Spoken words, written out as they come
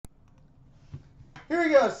Here we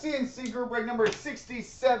go. CNC group break number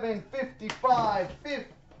 67, 55,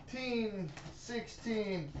 15,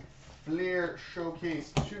 16. Fleer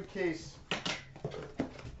Showcase 2-case.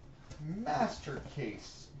 Master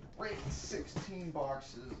case. Great 16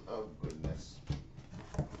 boxes of goodness.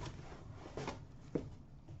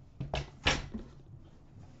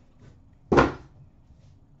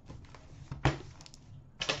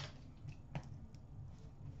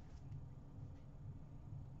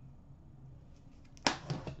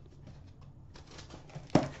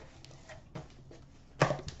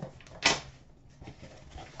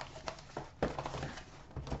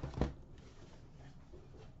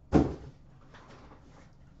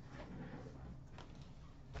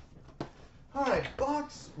 All right,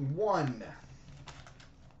 box one.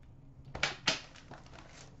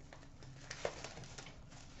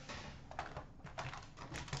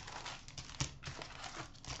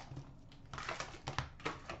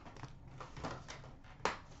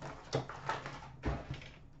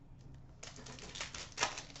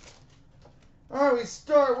 All right, we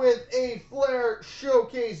start with a Flair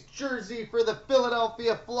Showcase jersey for the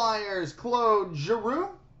Philadelphia Flyers, Claude Giroux.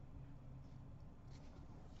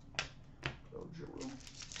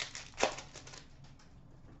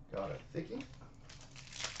 Got it, Thicky.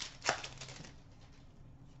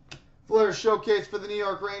 Flair Showcase for the New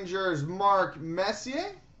York Rangers, Mark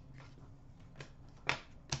Messier.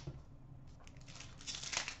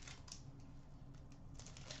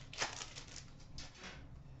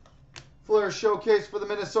 Flair Showcase for the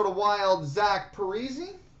Minnesota Wild, Zach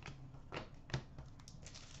Parise.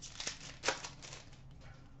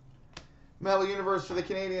 Metal Universe for the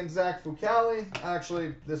Canadiens, Zach Fucale.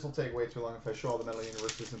 Actually, this will take way too long if I show all the Metal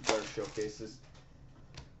Universes and Flair Showcases.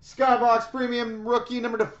 Skybox Premium Rookie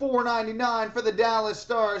number to 499 for the Dallas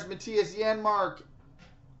Stars, Matthias Janmark.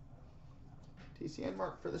 Matthias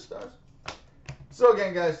Janmark for the Stars. So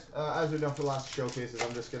again, guys, as we've done for the last showcases,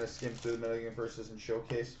 I'm just going to skim through the Metal Universes and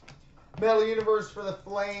showcase. Metal Universe for the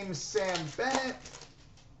Flames, Sam Bennett.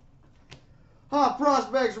 Hot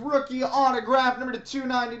Prospects Rookie Autograph number to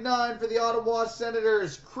 299 for the Ottawa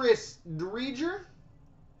Senators, Chris Driedger.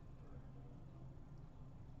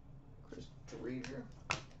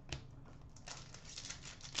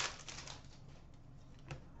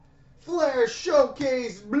 Flair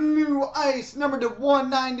Showcase Blue Ice number to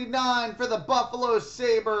 199 for the Buffalo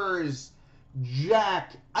Sabres,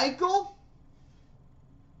 Jack Eichel.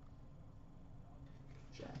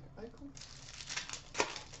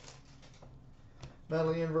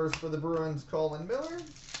 Metal Universe for the Bruins, Colin Miller.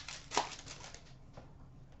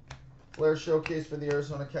 Flair Showcase for the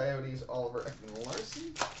Arizona Coyotes, Oliver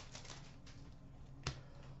Ekman-Larsson.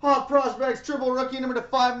 Hot Prospects Triple Rookie number to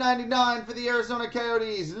 599 for the Arizona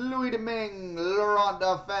Coyotes, Louis Domingue, Laurent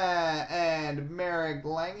Dauphin, and Merrick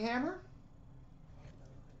Langhammer.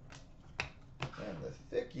 And the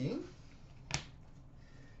Thicky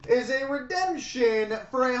is a redemption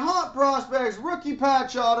for a Hot Prospects Rookie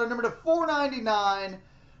Patch Auto number to 499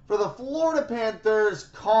 for the Florida Panthers,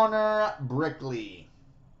 Connor Brickley.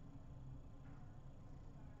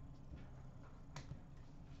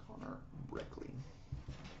 Connor Brickley.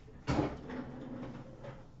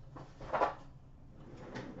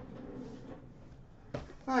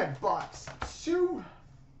 All right, box two.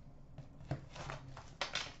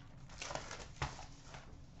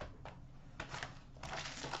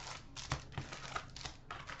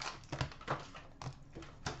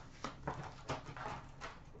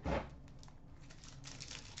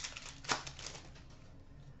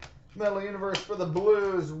 Metal Universe for the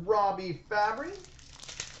Blues, Robbie Fabry.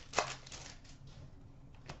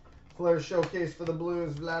 Flair Showcase for the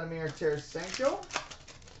Blues, Vladimir Tarasenko.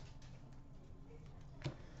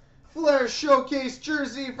 Flair Showcase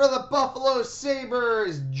jersey for the Buffalo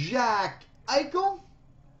Sabres, Jack Eichel.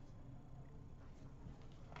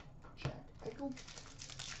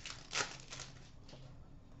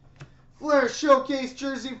 Flair Showcase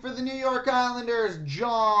jersey for the New York Islanders,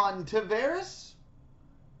 John Tavares.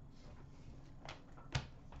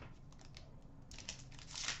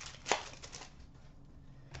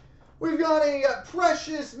 We've got a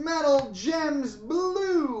Precious Metal Gems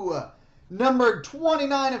Blue, number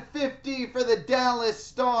 29 of 50 for the Dallas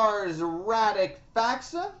Stars, Radek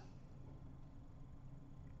Faksa.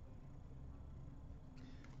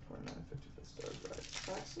 29 of 50 for the Stars,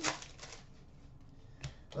 Radek Faksa.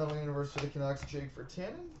 Metal Universe for the Canucks, Jake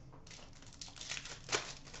Virtanen.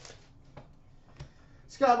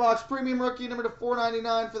 Skybox Premium Rookie number to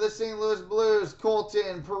 499 for the St. Louis Blues,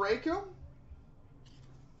 Colton Parayko.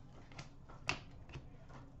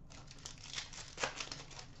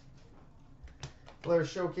 Flair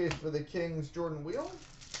Showcase for the Kings, Jordan Wheel.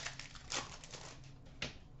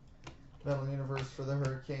 Metal Universe for the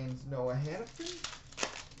Hurricanes, Noah Hannafin.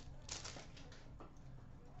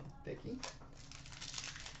 Dickey.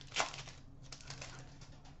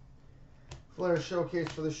 Flair Showcase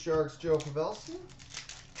for the Sharks, Joe Pavelski.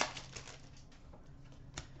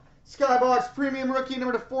 Skybox Premium Rookie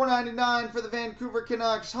number /499 for the Vancouver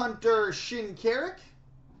Canucks, Hunter Shinkaruk.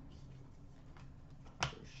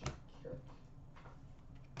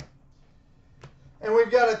 And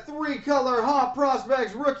we've got a 3-color Hot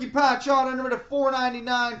Prospects rookie patch auto number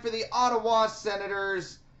 /499 for the Ottawa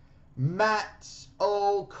Senators, Matt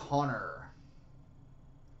O'Connor.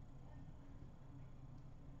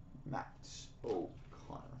 Matt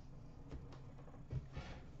O'Connor.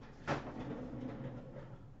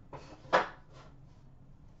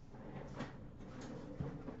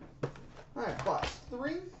 All right, box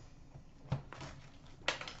 3.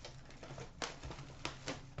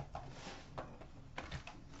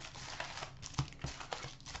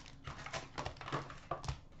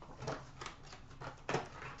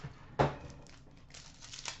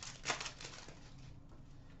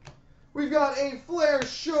 We've got a Flair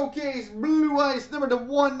Showcase Blue Ice number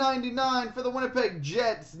 /199 for the Winnipeg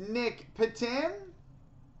Jets, Nick Petan.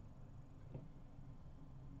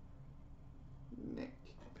 Nick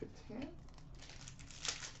Petan.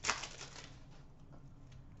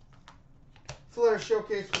 Flair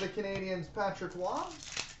Showcase for the Canadians, Patrick Waugh.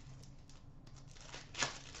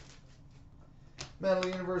 Metal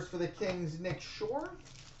Universe for the Kings, Nick Shore.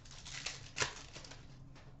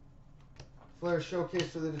 Flair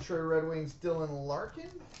Showcase for the Detroit Red Wings, Dylan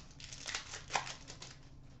Larkin.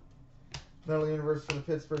 Metal Universe for the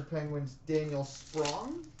Pittsburgh Penguins, Daniel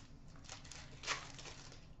Sprong.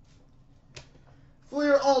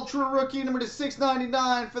 Flair Ultra Rookie number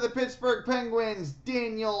 /699 for the Pittsburgh Penguins,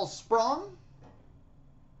 Daniel Sprong.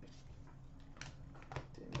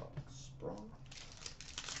 Daniel Sprong.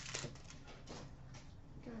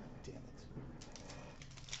 God damn it.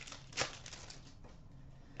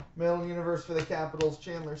 Metal Universe for the Capitals,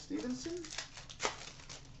 Chandler Stevenson.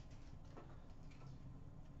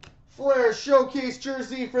 Flair Showcase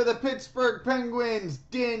Jersey for the Pittsburgh Penguins,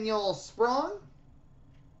 Daniel Sprong.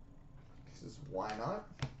 This is why not?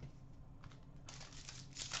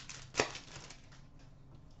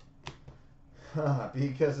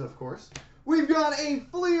 Because, of course, we've got a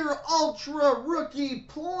Flair Ultra Rookie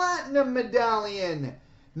Platinum Medallion.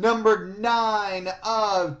 Number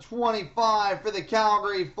 9/25 for the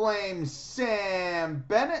Calgary Flames, Sam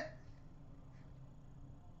Bennett.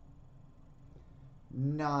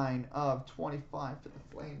 9/25 for the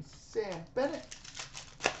Flames, Sam Bennett.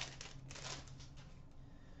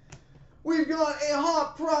 We've got a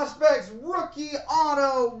Hot Prospects Rookie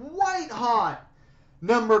Auto White Hot.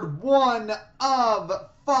 Numbered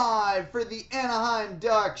 1/5 for the Anaheim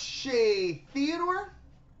Ducks, Shea Theodore.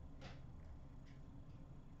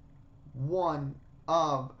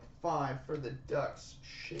 1/5 for the Ducks,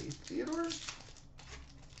 Shea Theodore.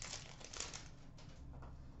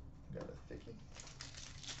 Got a thickie.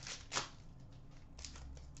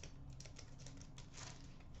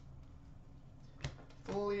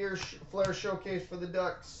 Flair Showcase for the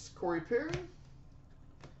Ducks, Corey Perry.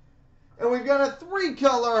 And we've got a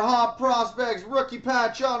 3-color Hot Prospects rookie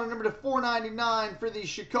patch auto number /499 for the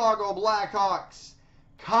Chicago Blackhawks,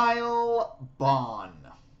 Kyle Bond.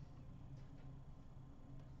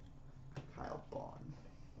 Kyle Bond.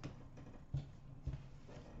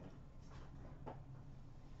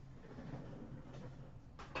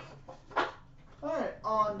 All right,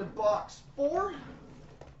 on to box 4.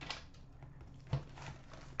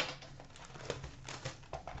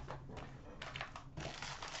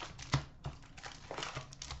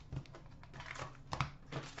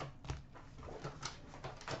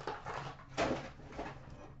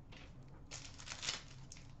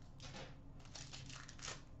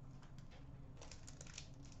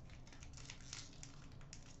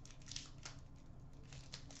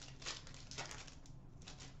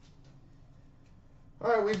 All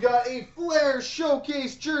right, we've got a Flair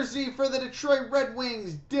Showcase jersey for the Detroit Red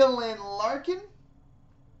Wings, Dylan Larkin.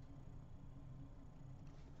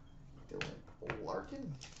 Dylan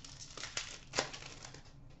Larkin.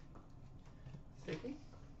 Sticky.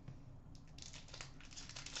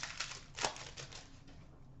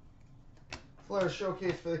 Flair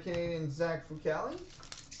Showcase for the Canadians, Zach Fucale.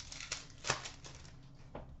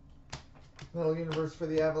 Metal Universe for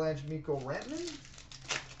the Avalanche, Mikko Rantanen.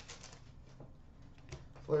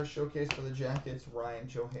 Flair Showcase for the Jackets, Ryan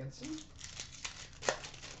Johansson.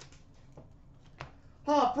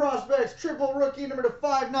 Hot Prospects Triple Rookie number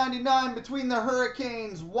 /599 between the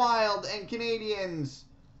Hurricanes, Wild, and Canadians,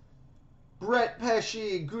 Brett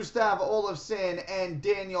Pesce, Gustav Olofsson, and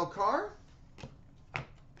Daniel Carr.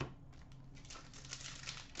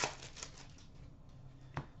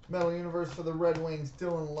 Metal Universe for the Red Wings,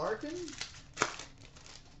 Dylan Larkin.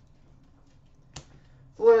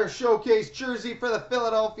 Flair Showcase jersey for the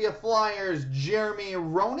Philadelphia Flyers, Jeremy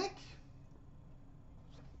Roenick.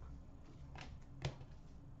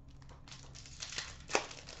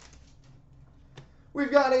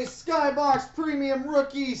 We've got a Skybox Premium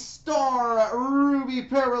Rookie Star Ruby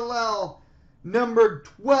Parallel, number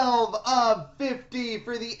 12 of 50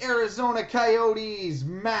 for the Arizona Coyotes,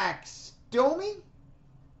 Max Domi.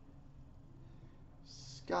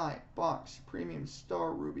 Skybox Premium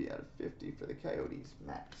Star Ruby out of 50 for the Coyotes,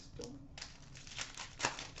 Max Domi.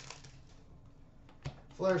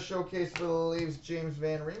 Flair Showcase for the Leafs, James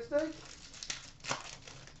Van Riemsdyk.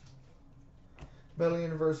 Metal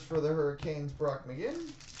Universe for the Hurricanes, Brock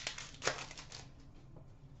McGinn.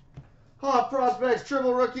 Hot Prospects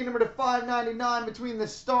Triple Rookie number to 599 between the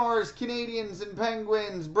Stars, Canadiens, and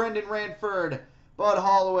Penguins, Brendan Ranford, Bud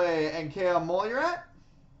Holloway, and Cale Molirat.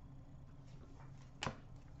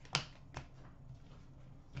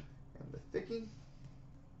 And the Thickie,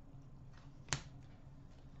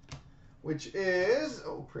 which is,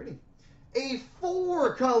 oh, pretty, a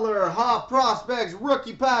 4-color Hot Prospects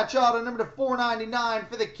Rookie Patch Auto number to 499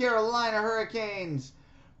 for the Carolina Hurricanes,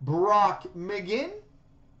 Brock McGinn.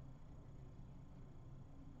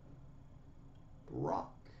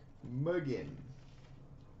 Brock McGinn.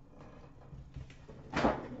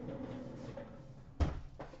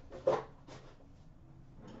 All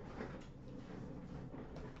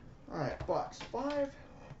right, box 5.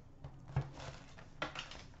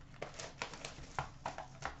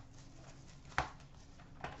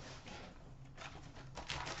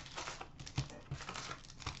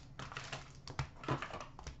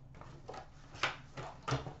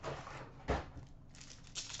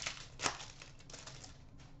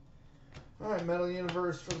 All right, Metal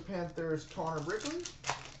Universe for the Panthers, Connor Brickley.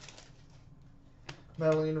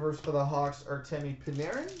 Metal Universe for the Hawks, Artemi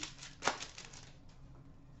Panarin.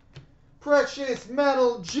 Precious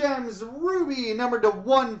Metal Gems Ruby, number to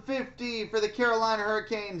 150 for the Carolina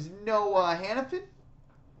Hurricanes, Noah Hanifin.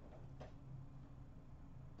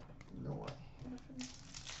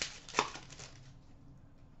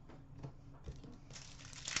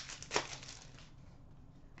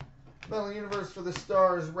 Metal Universe for the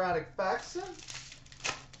Stars, Radek Faksa.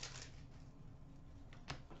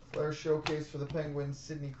 Flair Showcase for the Penguins,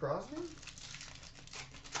 Sidney Crosby.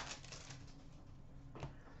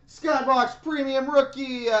 Skybox Premium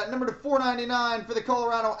Rookie, number to 499 for the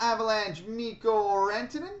Colorado Avalanche, Mikko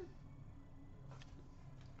Rantanen.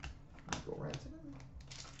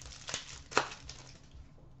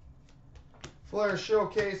 Flair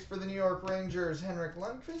Showcase for the New York Rangers, Henrik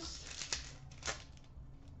Lundqvist.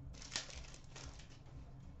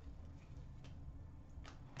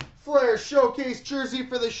 Flair Showcase jersey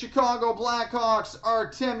for the Chicago Blackhawks,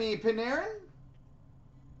 Artemi Panarin.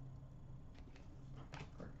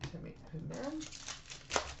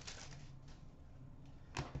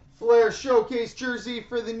 Flair Showcase jersey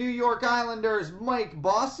for the New York Islanders, Mike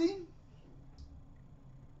Bossy.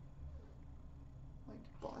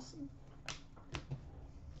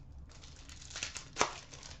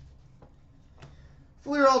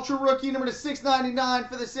 Flair Ultra Rookie number to 699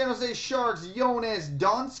 for the San Jose Sharks, Jonas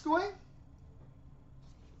Donskoy.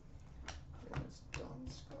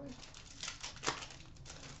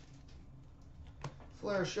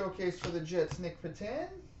 Flair Showcase for the Jets, Nick Patan.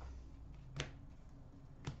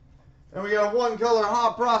 And we got a 1-color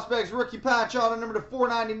Hot Prospects Rookie Patch Auto number to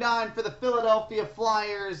 499 for the Philadelphia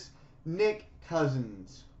Flyers, Nick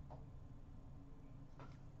Cousins.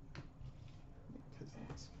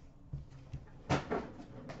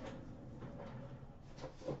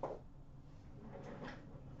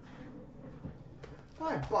 All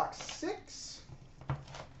right, box 6.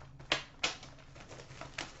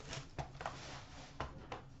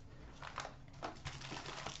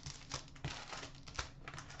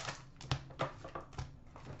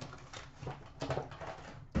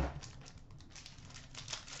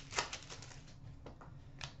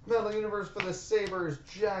 Metal Universe for the Sabres,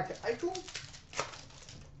 Jack Eichel.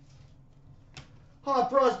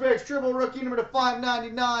 Hot Prospects Triple Rookie number to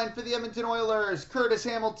 599 for the Edmonton Oilers, Curtis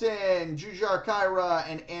Hamilton, Jujhar Khaira,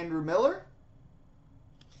 and Andrew Miller.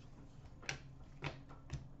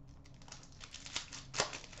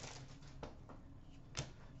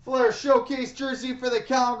 Flair Showcase jersey for the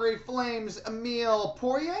Calgary Flames, Emile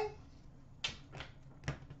Poirier.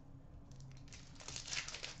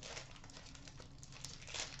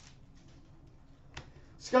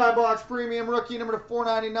 Skybox Premium Rookie number to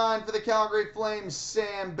 499 for the Calgary Flames,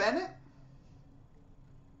 Sam Bennett.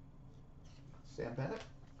 Sam Bennett.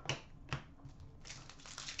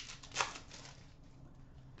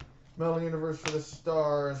 Metal Universe for the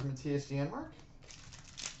Stars, Matthias Janmark.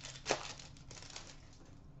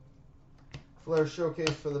 Flair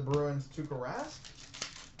Showcase for the Bruins, Tuukka Rask.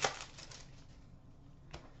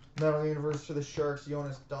 Metal Universe for the Sharks,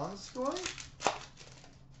 Jonas Donskoy.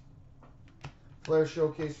 Flair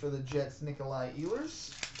Showcase for the Jets, Nikolai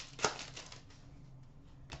Ehlers.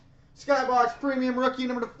 Skybox Premium Rookie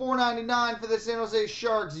number to 499 for the San Jose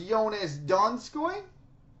Sharks, Jonas Donskoy.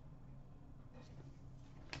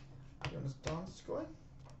 Jonas Donskoy.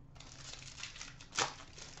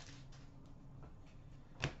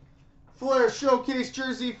 Flair Showcase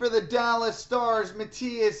Jersey for the Dallas Stars,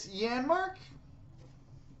 Matthias Janmark.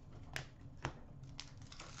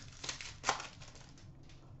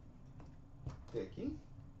 Dickey.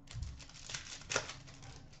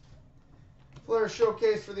 Flair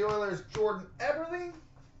Showcase for the Oilers, Jordan Eberle.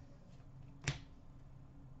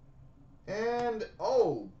 And,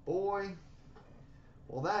 oh boy,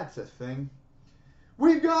 well that's a thing.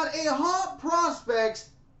 We've got a Hot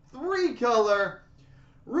Prospects 3-color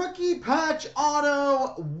rookie patch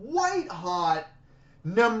auto white hot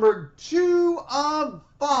number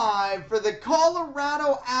 2/5 for the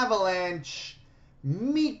Colorado Avalanche,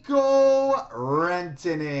 Mikko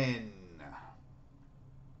Rantanen.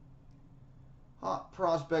 Hot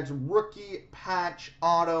Prospects rookie patch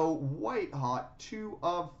auto white hot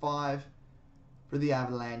 2/5 for the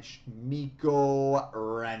Avalanche, Mikko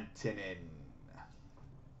Rantanen.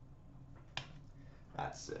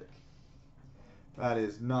 That's sick. That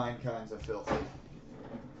is 9 kinds of filthy.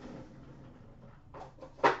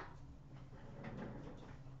 All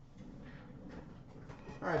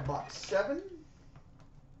right, box 7.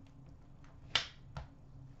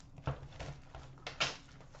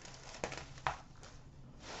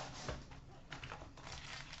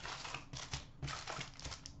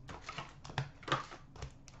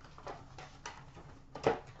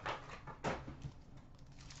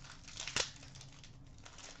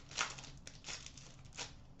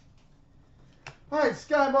 All right,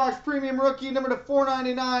 Skybox Premium Rookie number to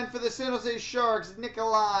 499 for the San Jose Sharks,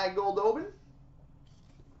 Nikolai Goldobin.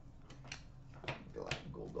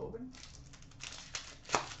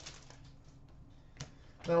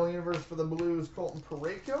 Metal Universe for the Blues, Colton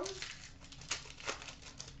Parayko.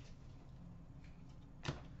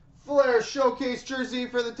 Flair Showcase Jersey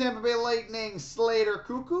for the Tampa Bay Lightning, Slater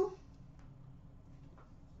Cuckoo.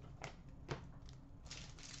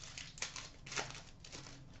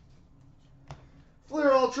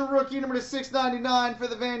 Flair Ultra Rookie number to 699 for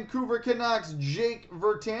the Vancouver Canucks, Jake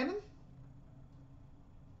Virtanen.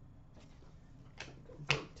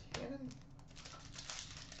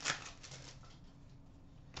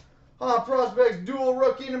 Prospects Dual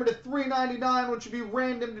Rookie number to 399, which would be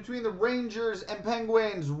random between the Rangers and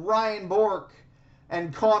Penguins, Ryan Bourque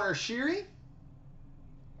and Connor Sheary.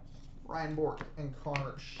 Ryan Bourque and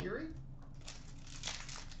Connor Sheary.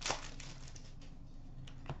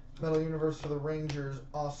 Metal Universe for the Rangers,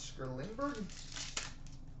 Oscar Lindbergh.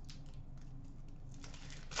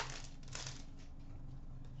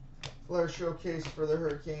 Flair Showcase for the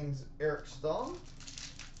Hurricanes, Eric Stahl.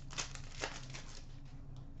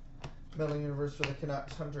 Metal Universe for the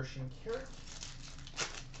Canucks, Hunter Shinkaruk.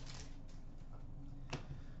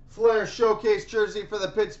 Flair Showcase Jersey for the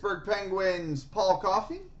Pittsburgh Penguins, Paul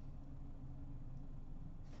Coffey.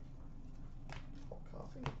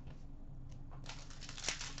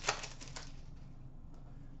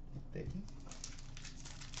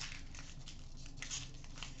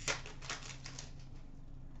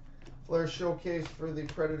 Flair Showcase for the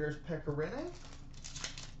Predators, Pecorine.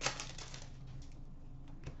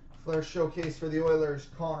 Flair Showcase for the Oilers,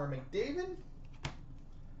 Connor McDavid.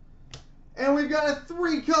 And we've got a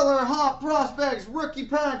 3-color Hot Prospects rookie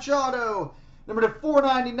patch auto, number to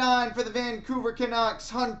 499 for the Vancouver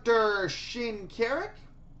Canucks, Hunter Shinkaruk.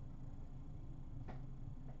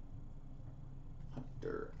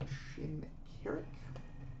 Hunter Shinkaruk.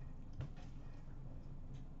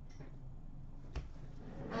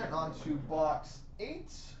 And on to box 8.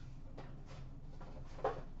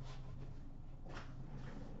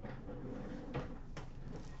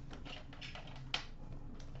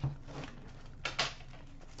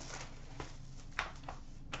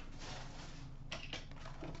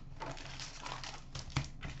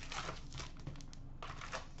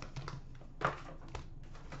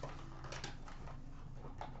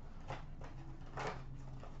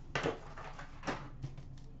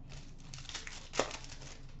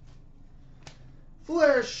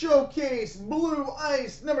 Flair Showcase Blue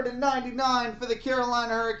Ice, number to 99 for the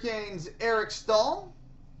Carolina Hurricanes, Eric Stahl.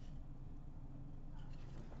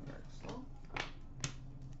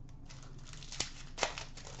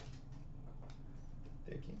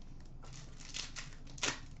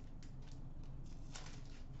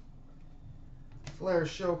 Flair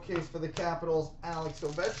Showcase for the Capitals, Alex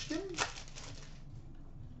Ovechkin.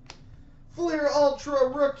 Flair Ultra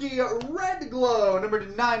Rookie Red Glow, number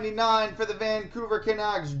to 99 for the Vancouver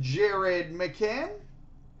Canucks, Jared McCann.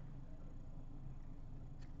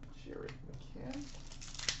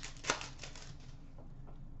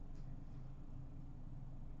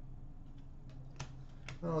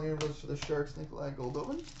 Metal Universe for the Sharks, Nikolai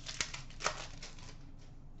Goldobin.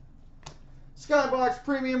 Skybox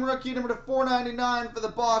Premium Rookie, number to 499 for the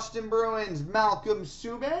Boston Bruins, Malcolm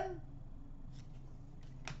Subban.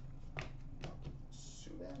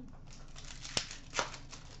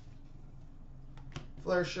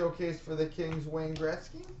 Flair Showcase for the Kings, Wayne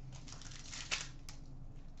Gretzky.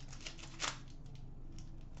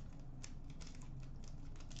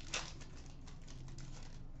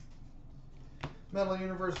 Metal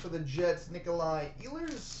Universe for the Jets, Nikolai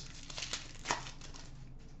Ehlers.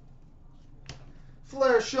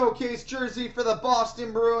 Flair Showcase jersey for the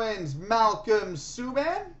Boston Bruins, Malcolm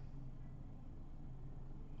Subban.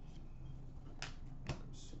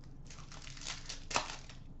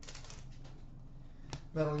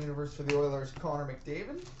 Metal Universe for the Oilers, Connor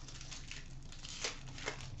McDavid.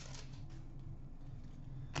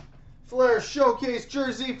 Flair Showcase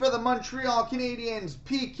jersey for the Montreal Canadiens,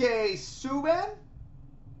 PK Subban.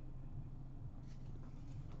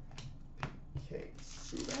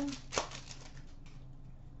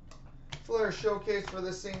 Flair Showcase for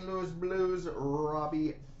the St. Louis Blues,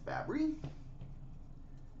 Robbie Fabry.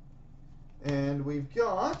 And we've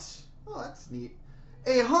got, oh, that's neat,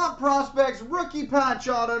 a Hot Prospects rookie patch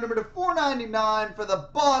auto, number to 499 for the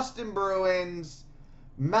Boston Bruins,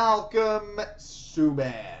 Malcolm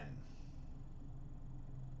Subban.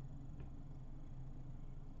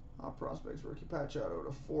 Hot Prospects rookie patch auto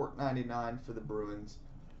to 499 for the Bruins,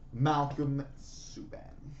 Malcolm Subban.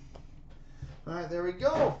 All right, there we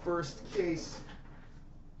go. First case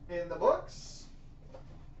in the books.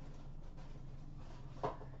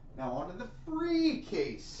 Now on to the free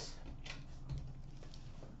case.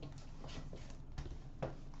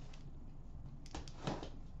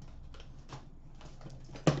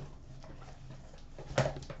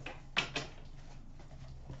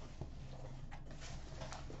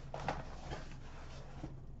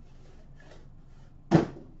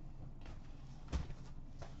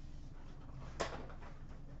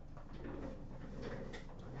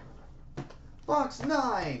 Box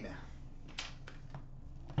 9.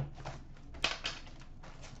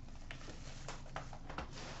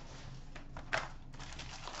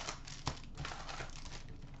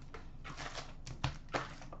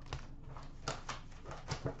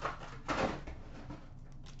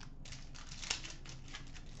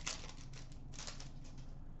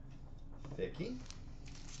 Vicky.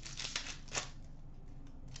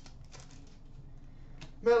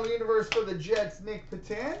 Metal Universe for the Jets, Nick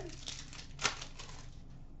Patan.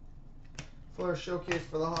 Flair Showcase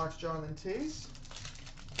for the Hawks, Jonathan Taze.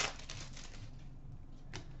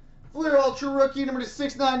 Flair Ultra Rookie, number to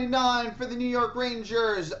 699 for the New York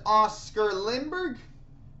Rangers, Oscar Lindberg.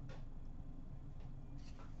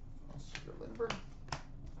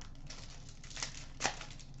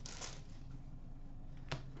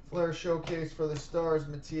 Flair Showcase for the Stars,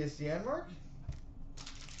 Matthias Janmark.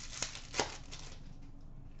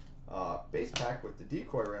 Base pack with the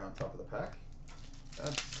decoy right on top of the pack.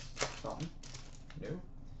 That's something new.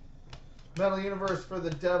 Metal Universe for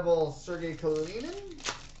the Devils, Sergei Kalinin.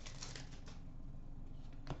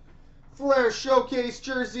 Flair Showcase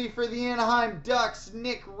jersey for the Anaheim Ducks,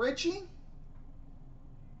 Nick Ritchie.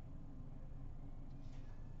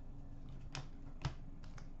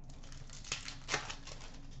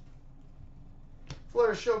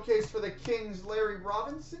 Flair Showcase for the Kings, Larry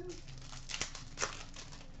Robinson.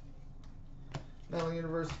 Metal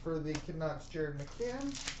Universe for the Canucks, Jared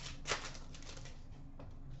McCann.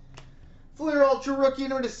 Flair Ultra Rookie,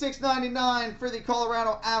 number to 699 for the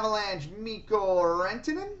Colorado Avalanche, Mikko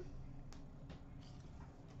Rantanen.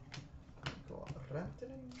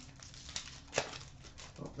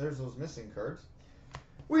 Oh, there's those missing cards.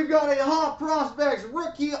 We've got a Hot Prospects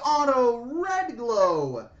Rookie Auto Red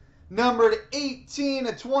Glow, numbered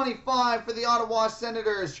 18/25 for the Ottawa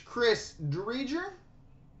Senators, Chris Driedger.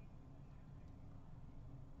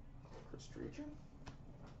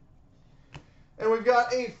 And we've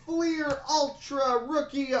got a Fleer Ultra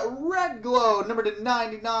Rookie Red Glow, number to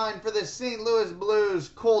 99 for the St. Louis Blues,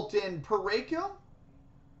 Colton Parayko.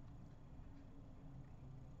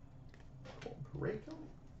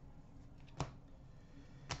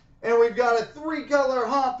 And we've got a 3-color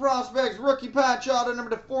Hot Prospects Rookie Patch Auto,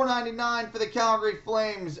 number to 499 for the Calgary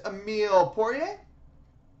Flames, Emile Poirier.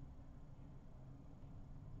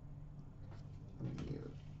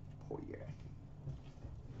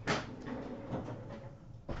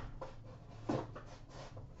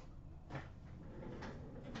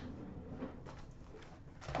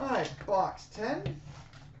 All right, box 10.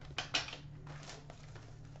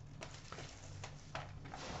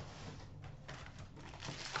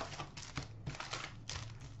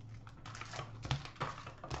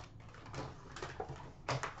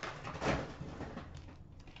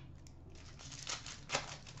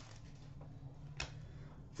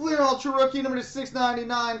 Fleer Ultra Rookie, number to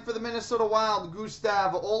 699 for the Minnesota Wild,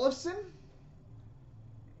 Gustav Olofsson.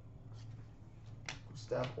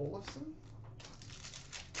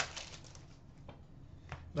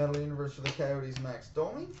 Metal Universe for the Coyotes, Max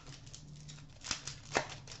Domi.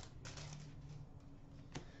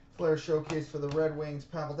 Flair Showcase for the Red Wings,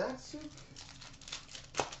 Pavel Datsyuk.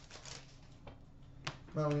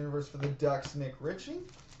 Metal Universe for the Ducks, Nick Ritchie.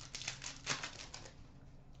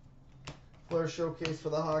 Flair Showcase for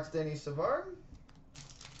the Hawks, Denny Savard.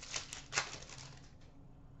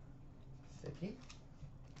 Thicky.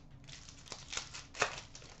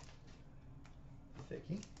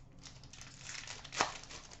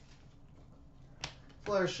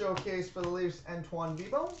 Flair Showcase for the Leafs, Antoine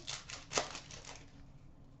Bibeau.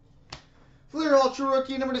 Fleer Ultra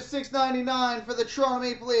Rookie, number to 699 for the Toronto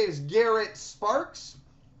Maple Leafs, Garrett Sparks.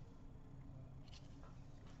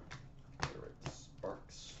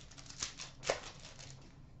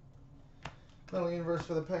 Metal Universe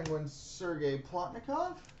for the Penguins, Sergei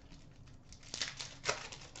Plotnikov.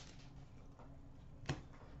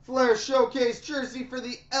 Flair Showcase jersey for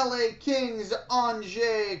the LA Kings,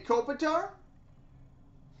 Anze Kopitar.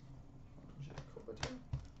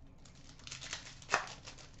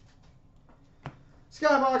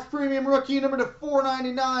 Skybox Premium Rookie, number to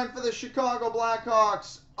 499 for the Chicago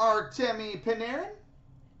Blackhawks, Artemi Panarin.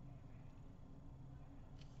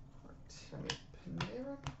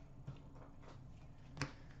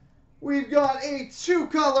 We've got a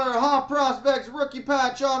 2-color Hot Prospects Rookie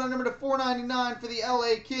Patch Auto, number to 499 for the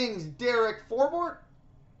LA Kings, Derek Forbort.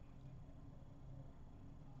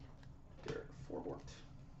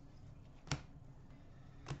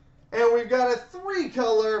 And we've got a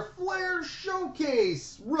 3-color Flair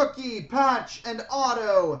Showcase Rookie Patch and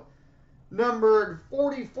Auto, numbered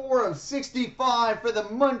 44 of 65 for the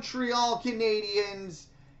Montreal Canadiens,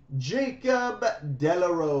 Jacob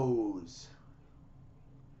Delarose.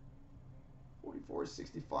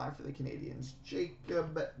 44-65 for the Canadiens,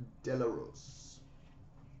 Jacob Delarose.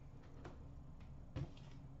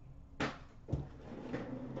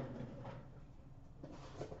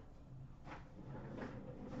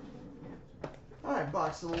 All right,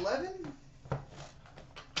 box 11.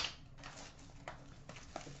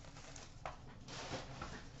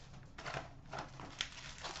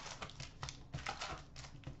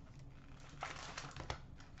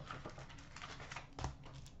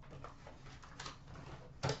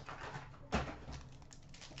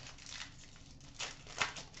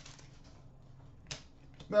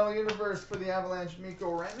 Metal Universe for the Avalanche,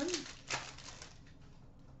 Mikko Rantanen.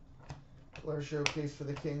 Flair Showcase for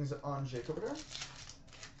the Kings, Anze Kopitar.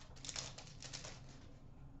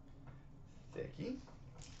 Thicky.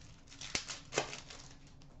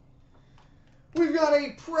 We've got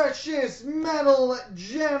a Precious Metal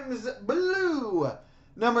Gems Blue,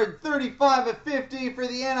 numbered 35 of 50 for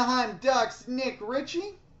the Anaheim Ducks, Nick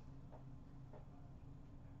Ritchie.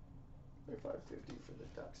 35-50 for the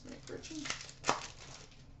Ducks, Nick Ritchie.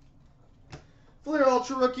 Fleer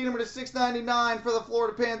Ultra Rookie, number to 699 for the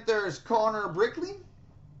Florida Panthers, Connor Brickley.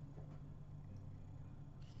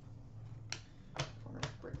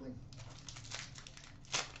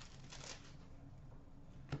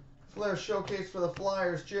 Flair Showcase for the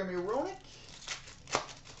Flyers, Jeremy Roenick.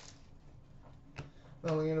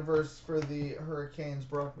 Metal Universe for the Hurricanes,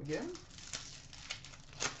 Brock McGinn.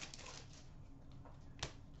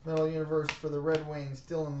 Metal Universe for the Red Wings,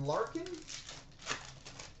 Dylan Larkin.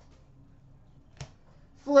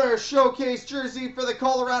 Flair Showcase jersey for the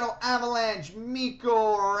Colorado Avalanche,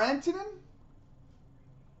 Mikko Rantanen.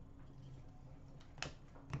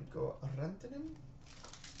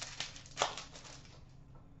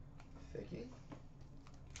 Thicky.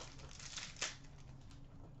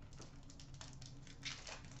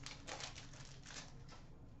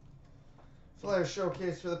 Flair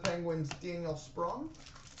Showcase for the Penguins, Daniel Sprong.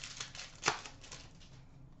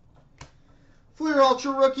 Fleer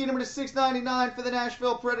Ultra Rookie number /699 for the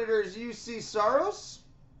Nashville Predators, UC Saros.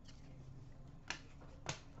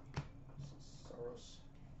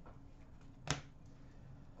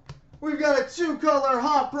 We've got a 2-color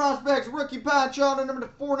Hot Prospects rookie patch auto number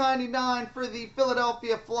 /499 for the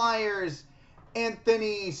Philadelphia Flyers,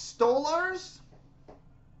 Anthony Stolarz.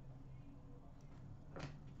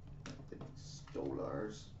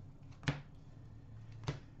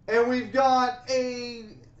 And we've got a,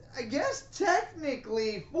 I guess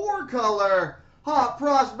technically 4-color Hot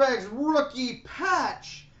Prospects rookie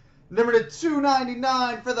patch number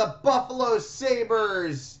 /299 for the Buffalo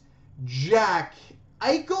Sabres, Jack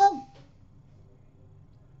Eichel.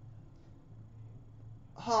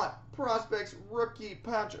 Hot Prospects rookie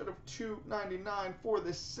patch out of /299 for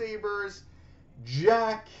the Sabres,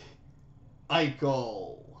 Jack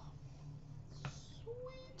Eichel.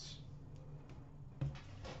 Sweet.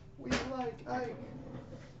 We like Ike.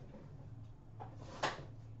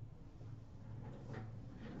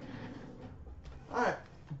 Alright,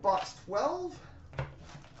 box 12.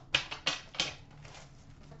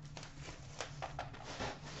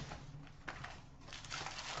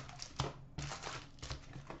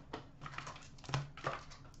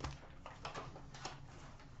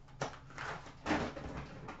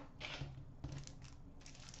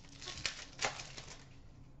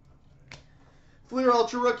 Fleer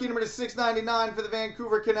Ultra Rookie number /699 for the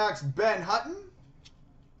Vancouver Canucks, Ben Hutton.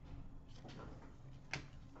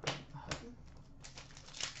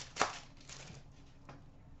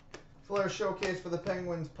 Fleer Showcase for the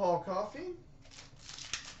Penguins, Paul Coffey.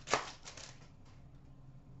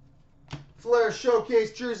 Fleer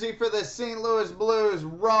Showcase jersey for the St. Louis Blues,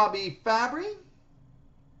 Robbie Fabry.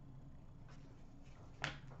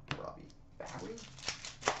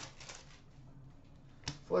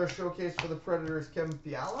 Fleer Showcase for the Predators, Kevin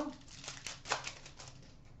Fiala.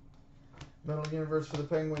 Metal Universe for the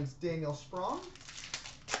Penguins, Daniel Sprong.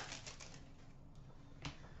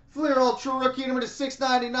 Fleer Ultra Rookie number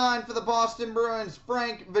 /699 for the Boston Bruins,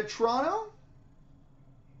 Frank Vetrano.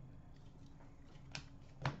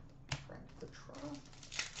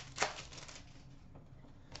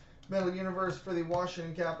 Metal Universe for the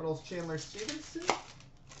Washington Capitals, Chandler Stevenson.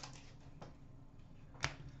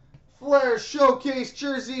 Fleer Showcase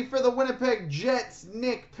jersey for the Winnipeg Jets,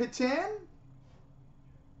 Nick Petan.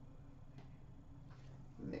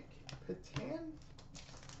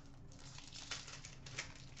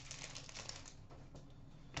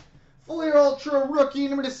 Fleer Ultra Rookie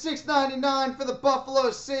number /699 for the Buffalo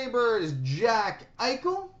Sabres, Jack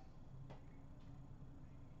Eichel.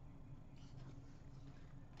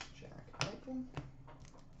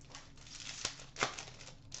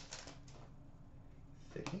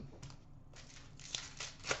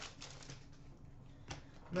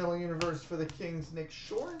 Metal Universe for the Kings, Nick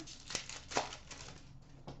Shore.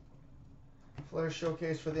 Fleer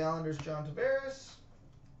Showcase for the Islanders, John Tavares.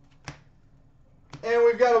 And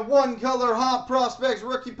we've got a 1-color Hot Prospects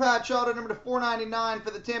rookie patch auto number /499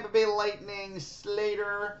 for the Tampa Bay Lightning,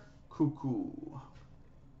 Slater Cuckoo.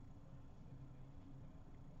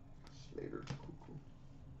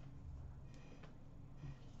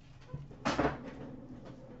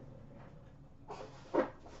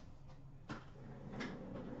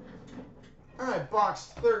 All right,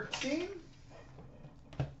 box 13.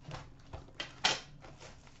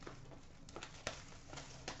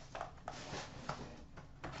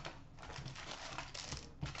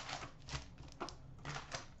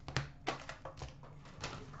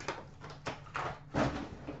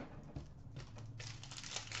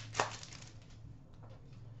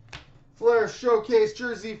 Fleer Showcase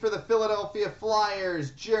jersey for the Philadelphia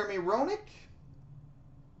Flyers, Jeremy Roenick.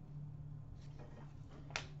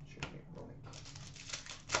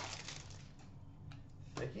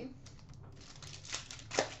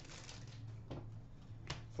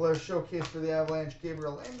 Fleer Showcase for the Avalanche,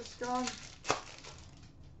 Gabriel Landeskog.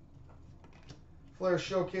 Fleer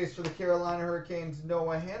Showcase for the Carolina Hurricanes,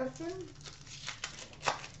 Noah Hannafin.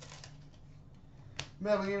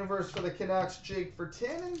 Metal Universe for the Canucks, Jake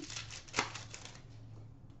Virtanen.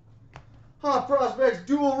 Hot Prospects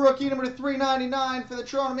dual rookie number /399 for the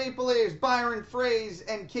Toronto Maple Leafs, Byron Frazee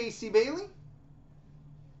and Casey Bailey.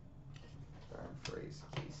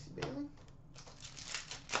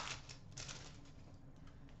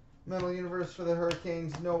 Metal Universe for the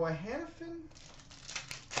Hurricanes, Noah Hannafin.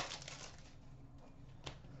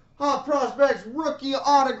 Hot Prospects rookie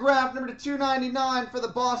autograph number /299 for the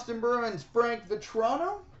Boston Bruins, Frank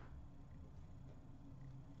Vetrano.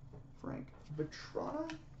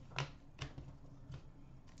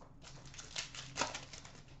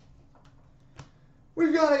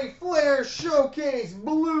 We've got a Flair Showcase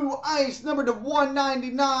Blue Ice number to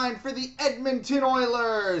 199 for the Edmonton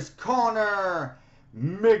Oilers, Connor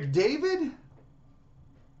McDavid.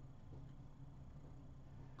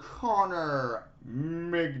 Connor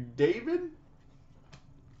McDavid.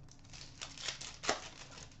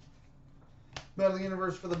 Metal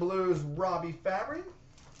Universe for the Blues, Robbie Fabry.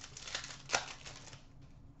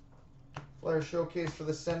 Flair Showcase for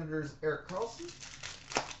the Senators, Erik Karlsson.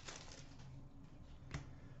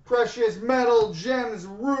 Precious Metal Gems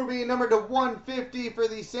Ruby number to 150 for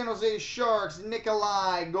the San Jose Sharks,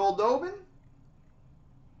 Nikolai Goldobin.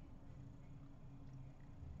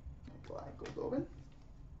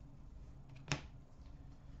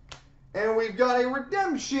 And we've got a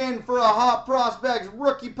redemption for a Hot Prospects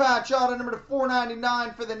rookie patch auto number to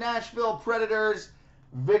 499 for the Nashville Predators,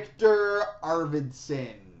 Victor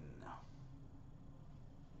Arvidsson.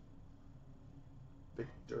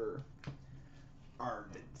 Victor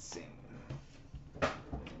Arvidsson.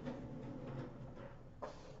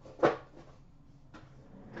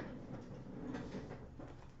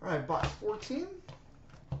 All right, box 14.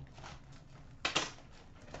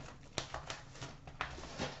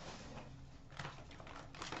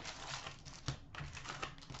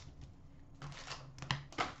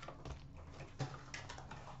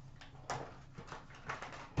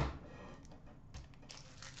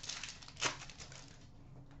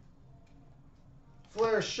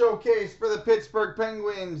 Flair Showcase for the Pittsburgh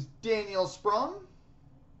Penguins, Daniel Sprong.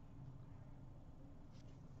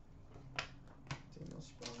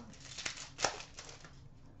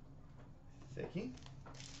 Thicky.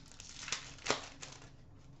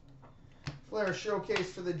 Flair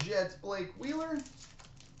Showcase for the Jets, Blake Wheeler.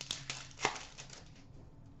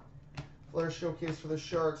 Flair Showcase for the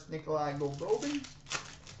Sharks, Nikolai Goldobin.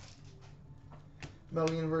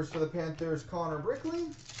 Metal Universe for the Panthers, Connor Brickley.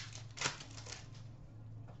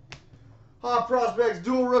 Hot Prospects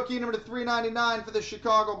dual rookie number to 399 for the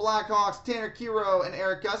Chicago Blackhawks, Tanner Kiro and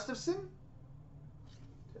Eric Gustafson.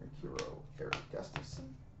 Tanner Kiro, Eric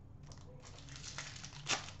Gustafson.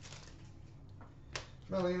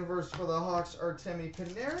 Metal Universe for the Hawks, Artemi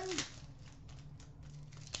Panarin.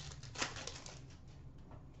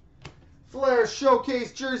 Flair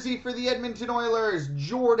Showcase jersey for the Edmonton Oilers,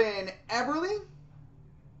 Jordan Eberle.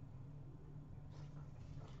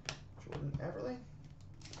 Jordan Eberle.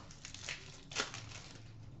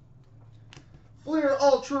 Flair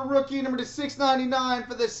Ultra Rookie number to 699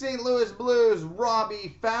 for the St. Louis Blues,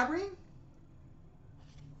 Robbie Fabry.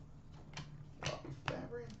 Robbie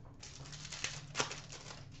Fabry.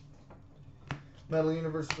 Metal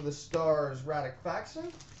Universe for the Stars, Radek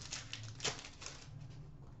Faxon.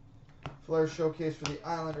 Flair Showcase for the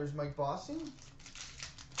Islanders, Mike Bossy.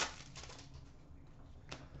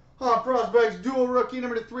 Hot Prospects dual rookie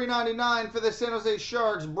number to 399 for the San Jose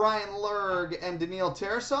Sharks, Brian Lurg and Daniil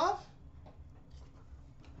Tarasov.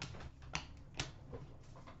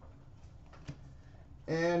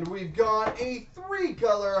 And we've got a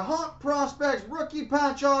 3-color Hot Prospects rookie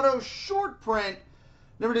patch auto short print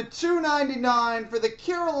number to 299 for the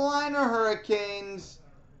Carolina Hurricanes,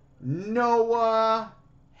 Noah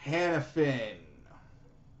Hanifin.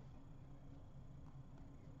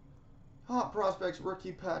 Hot Prospects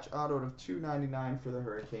rookie patch auto of 299 for the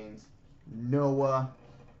Hurricanes, Noah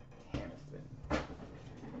Hanifin.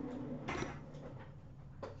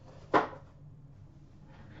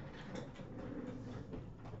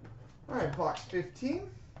 All right, box 15.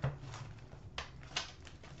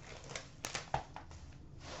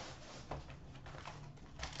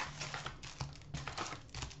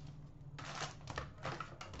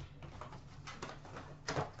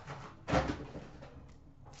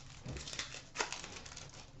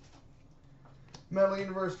 Metal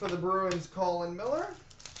Universe for the Bruins, Colin Miller.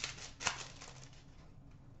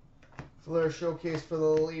 Flair Showcase for the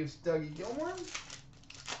Leafs, Dougie Gilmour.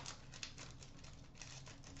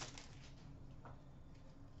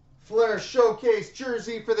 Flair Showcase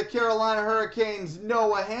jersey for the Carolina Hurricanes,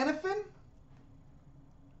 Noah Hanifin.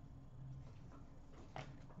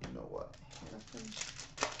 Noah Hanifin.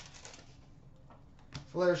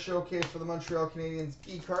 Flair Showcase for the Montreal Canadiens,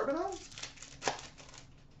 E. Carbonell.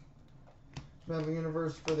 Metal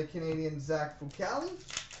Universe for the Canadiens, Zach Fucale.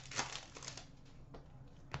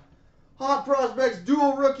 Hot Prospects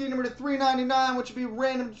dual rookie number to 399, which would be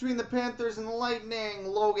random between the Panthers and the Lightning,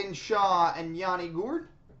 Logan Shaw and Yanni Gourde.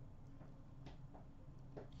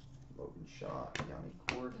 Logan Shaw and Yanni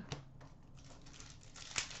Gourde.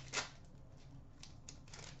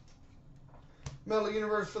 Metal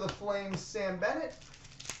Universe for the Flames, Sam Bennett.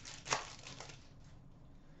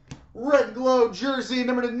 Red Glow jersey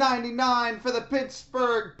number to 99 for the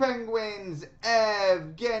Pittsburgh Penguins,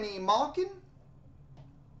 Evgeny Malkin.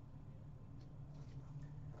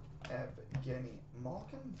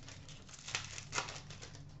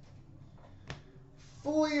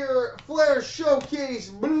 Flair Showcase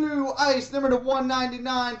Blue Ice number to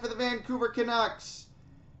 199 for the Vancouver Canucks,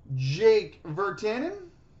 Jake Virtanen.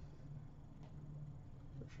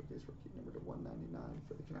 Showcase rookie number to 199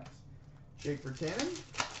 for the Canucks, Jake Virtanen.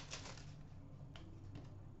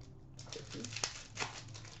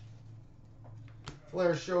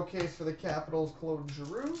 Flair Showcase for the Capitals, Claude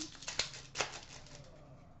Giroux.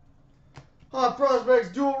 Hot Prospects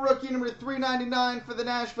dual rookie number 399 for the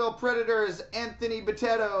Nashville Predators, Anthony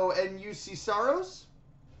Bitetto and UC Saros.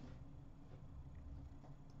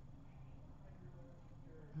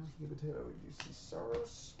 Anthony Bitetto and UC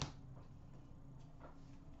Saros.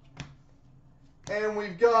 And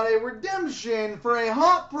we've got a redemption for a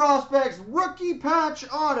Hot Prospects rookie patch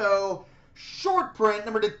auto short print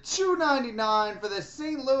number to 299 for the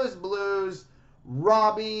St. Louis Blues,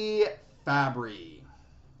 Robbie Fabry.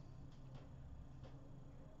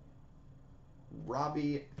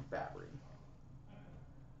 Robbie Fabry.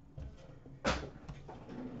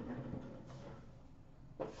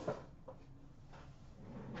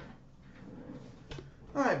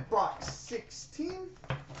 All right, box 16.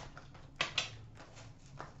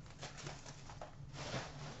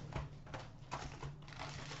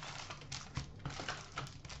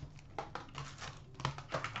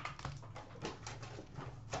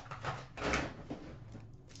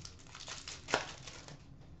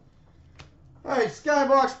 All right,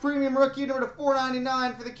 Skybox Premium Rookie number to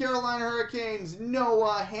 499 for the Carolina Hurricanes,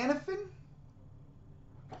 Noah Hanifin.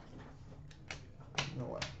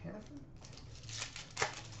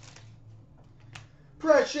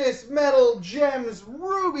 Precious Metal Gems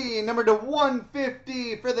Ruby number to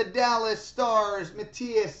 150 for the Dallas Stars,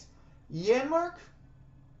 Matthias Janmark.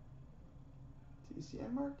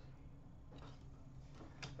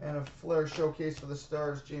 And a Flair Showcase for the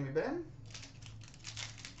Stars, Jamie Benn.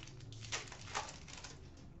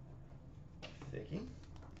 Vicky.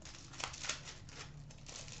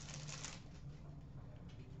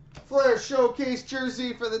 Flair Showcase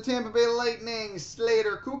jersey for the Tampa Bay Lightning,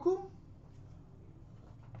 Slater Cuckoo.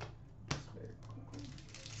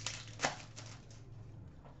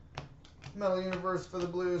 Metal Universe for the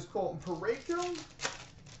Blues, Colton Parayko.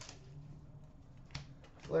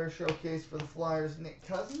 Flair Showcase for the Flyers, Nick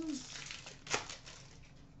Cousins.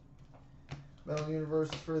 Metal Universe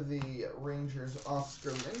for the Rangers,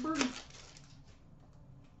 Oscar Lindbergh.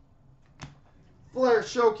 Flair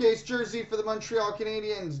Showcase jersey for the Montreal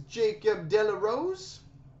Canadiens, Jacob Delarose.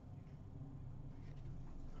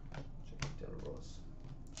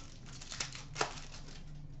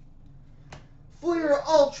 Flair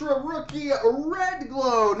Ultra Rookie Red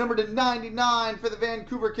Glow, number to 99 for the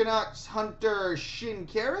Vancouver Canucks, Hunter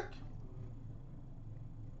Shinkaruk.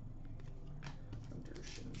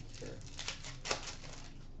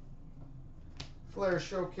 Flair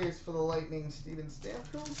Showcase for the Lightning, Steven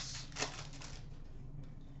Stamkos.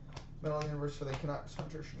 Metal Universe for the Canucks,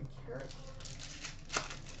 Hunter Shinkaruk.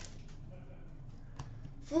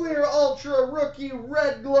 Flair Ultra Rookie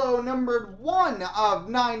Red Glow, numbered 1 of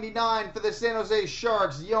 99 for the San Jose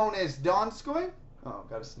Sharks, Jonas Donskoy. Oh,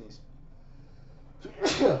 gotta sneeze.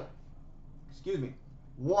 Excuse me.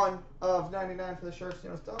 1 of 99 for the Sharks,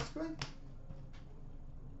 Jonas Donskoy.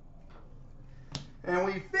 And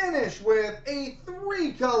we finish with a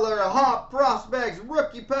 3-color Hot Prospects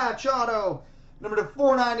Rookie Patch Auto, number to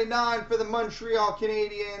 499 for the Montreal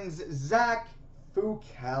Canadiens, Zach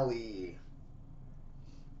Fucale.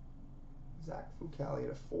 Zach Fucale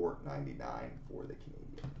at a $4.99 for the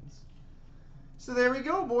Canadiens. So there we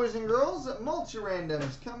go, boys and girls.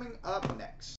 Multi-randoms coming up next.